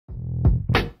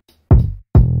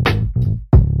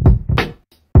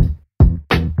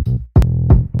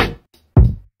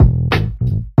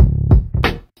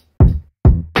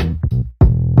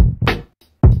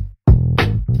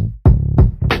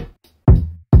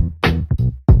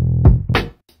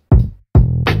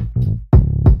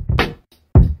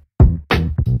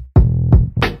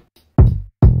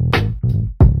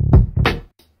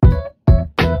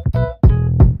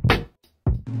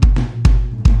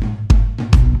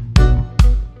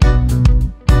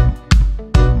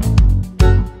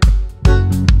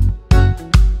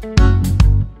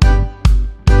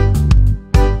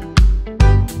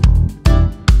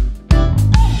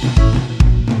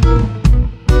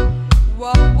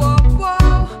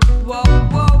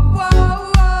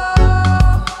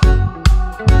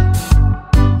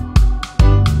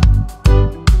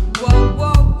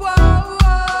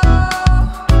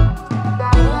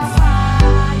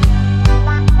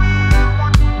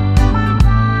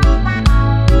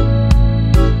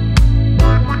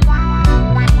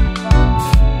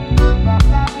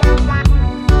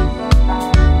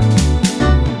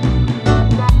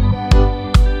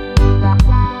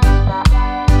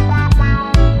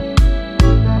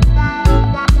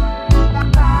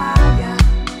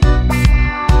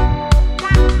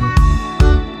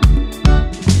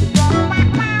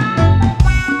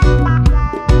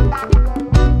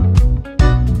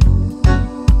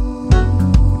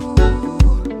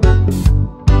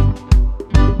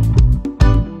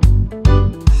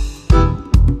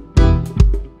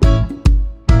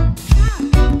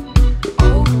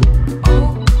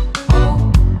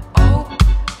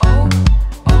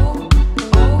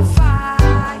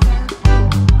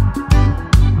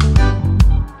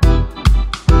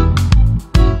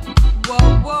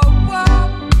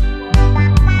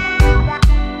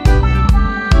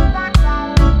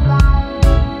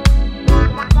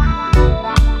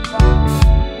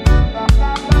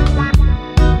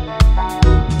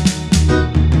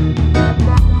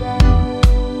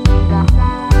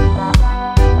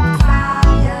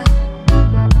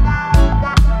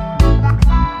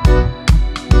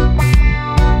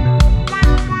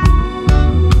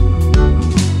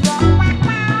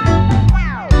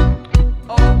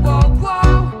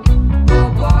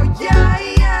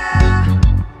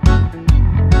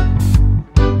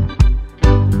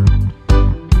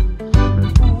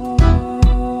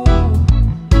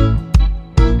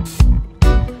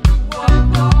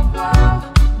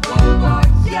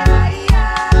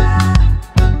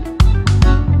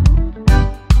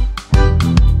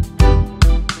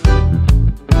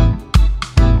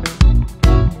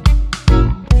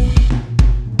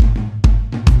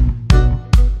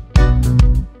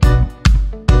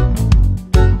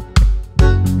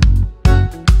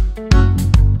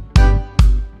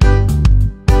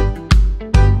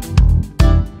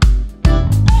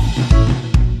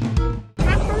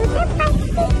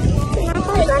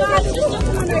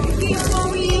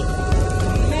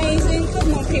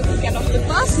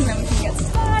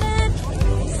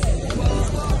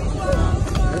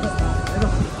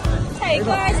Hey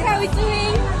guys, how are we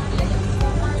doing?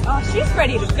 Oh, she's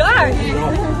ready to go.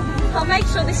 I'll make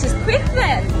sure this is quick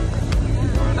then.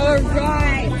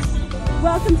 Alright.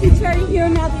 Welcome to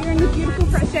CherryHill. Now that you're in the beautiful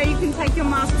fresh air, you can take your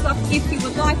masks off if you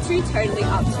would like to. Totally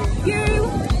up to you.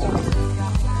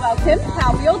 Welcome.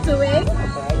 How are we all doing?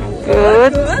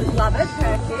 Good. Good. Love it.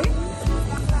 Perfect.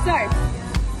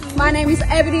 So, my name is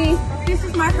Ebony. This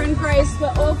is my friend Grace.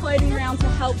 We're all floating around to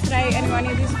help today. Anyone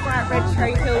need this bright red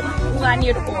CherryHill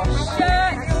lanyard or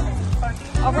shirt?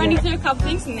 I'll run you through a couple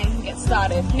things and then we can get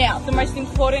started. Now, the most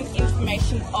important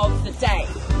information of the day.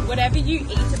 Whatever you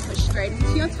eat to push straight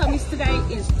into your tummies today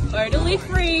is totally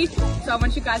free. So I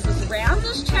want you guys as round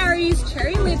as cherries,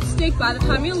 cherry lipstick by the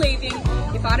time you're leaving.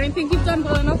 If I don't think you've done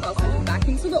well enough, I'll send you back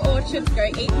into the orchard to go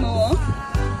eat more.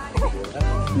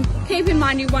 Keep in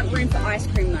mind you want room for ice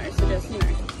cream though, so just,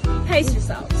 pace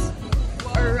yourselves.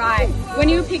 Alright, when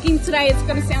you were picking today, it's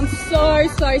going to sound so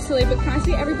silly, but can I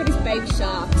see everybody's baby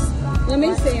sharks? Let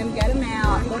me see them, get them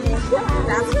out.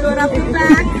 That's good, up the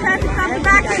back, perfect up the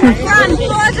back, in the front,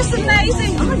 gorgeous,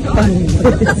 amazing. Oh my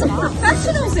god, we've got some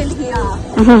professionals in here.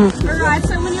 Alright,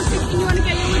 so when you're picking, you want to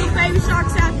get your little baby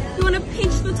sharks out. You want to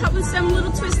pinch the top of the stem, a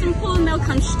little twist and pull, and they'll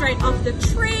come straight off the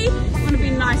tree. You want to be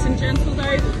nice and gentle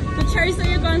though. The cherries that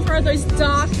you're going for are those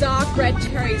dark red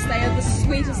cherries. They are the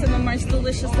sweetest and the most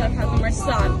delicious that have the most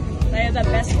sun. They are the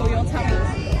best for your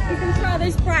tummies. You can try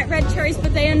those bright red cherries,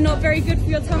 but they are not very good for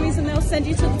your tummies and they'll send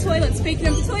you to the toilet. Speaking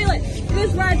of the toilet,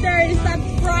 this right there is that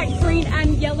bright green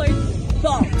and yellow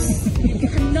box. You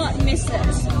cannot miss it.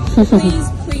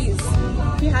 Please,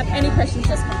 if you have any questions,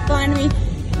 just come find me.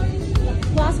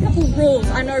 Last couple of rules.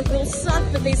 I know rules suck,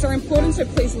 but these are important, so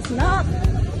please listen up.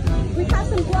 We have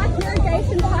some black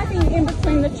irrigation piping in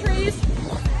between the trees.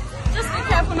 Just be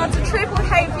careful not to trip. Would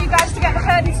hate for you guys to get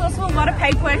hurt. It's also a lot of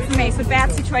paperwork for me. It's a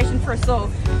bad situation for us all.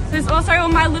 There's also all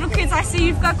my little kids. I see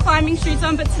you've got climbing shoes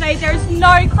on, but today there is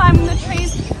no climbing the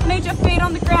trees. You need your feet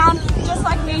on the ground. Just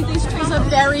like me, these trees are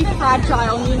very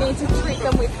fragile and you need to treat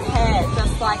them with care,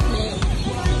 just like me.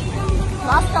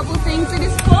 Last couple of things. It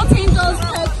is $14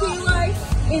 per kilo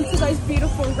into those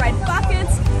beautiful red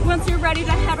buckets. Once you're ready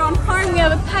to head on home, we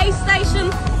have a pay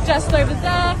station just over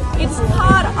there. It's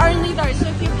card only though, so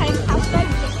if you're paying cash though, you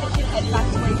just get your head back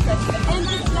to where you said at the end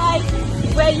of the day.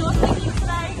 Where you were thinking